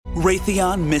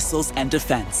Raytheon Missiles and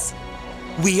Defense.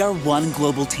 We are one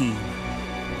global team.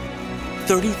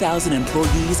 30,000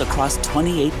 employees across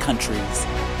 28 countries,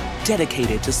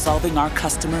 dedicated to solving our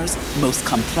customers' most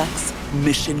complex,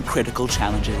 mission-critical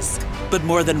challenges. But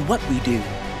more than what we do,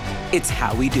 it's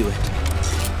how we do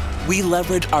it. We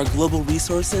leverage our global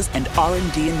resources and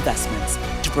R&D investments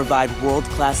to provide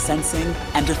world-class sensing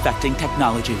and effecting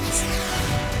technologies.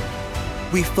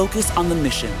 We focus on the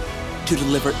mission to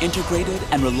deliver integrated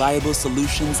and reliable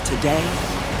solutions today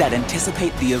that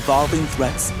anticipate the evolving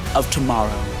threats of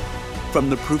tomorrow. From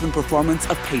the proven performance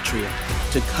of Patriot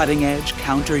to cutting-edge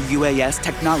counter-UAS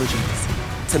technologies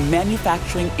to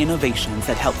manufacturing innovations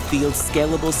that help field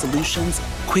scalable solutions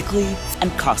quickly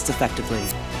and cost-effectively.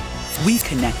 We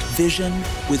connect vision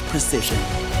with precision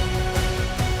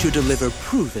to deliver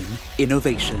proven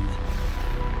innovation.